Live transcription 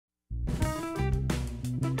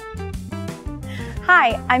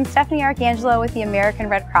Hi, I'm Stephanie Arcangelo with the American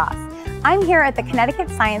Red Cross. I'm here at the Connecticut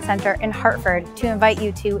Science Center in Hartford to invite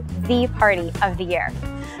you to the party of the year.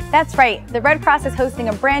 That's right, the Red Cross is hosting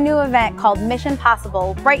a brand new event called Mission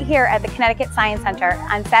Possible right here at the Connecticut Science Center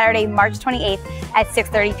on Saturday, March 28th at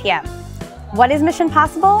 6:30 p.m. What is Mission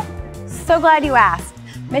Possible? So glad you asked.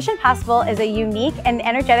 Mission Possible is a unique and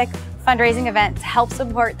energetic fundraising event to help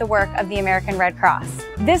support the work of the American Red Cross.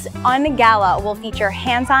 This gala will feature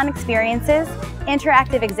hands-on experiences,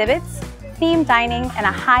 interactive exhibits, themed dining, and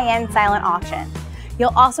a high-end silent auction.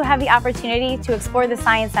 You'll also have the opportunity to explore the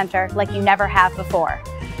Science Center like you never have before.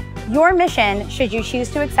 Your mission, should you choose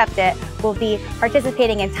to accept it, will be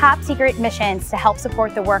participating in top secret missions to help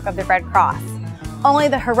support the work of the Red Cross. Only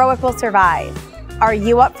the heroic will survive. Are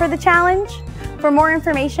you up for the challenge? For more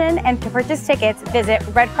information and to purchase tickets, visit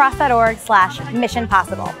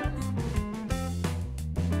redcross.org/missionpossible.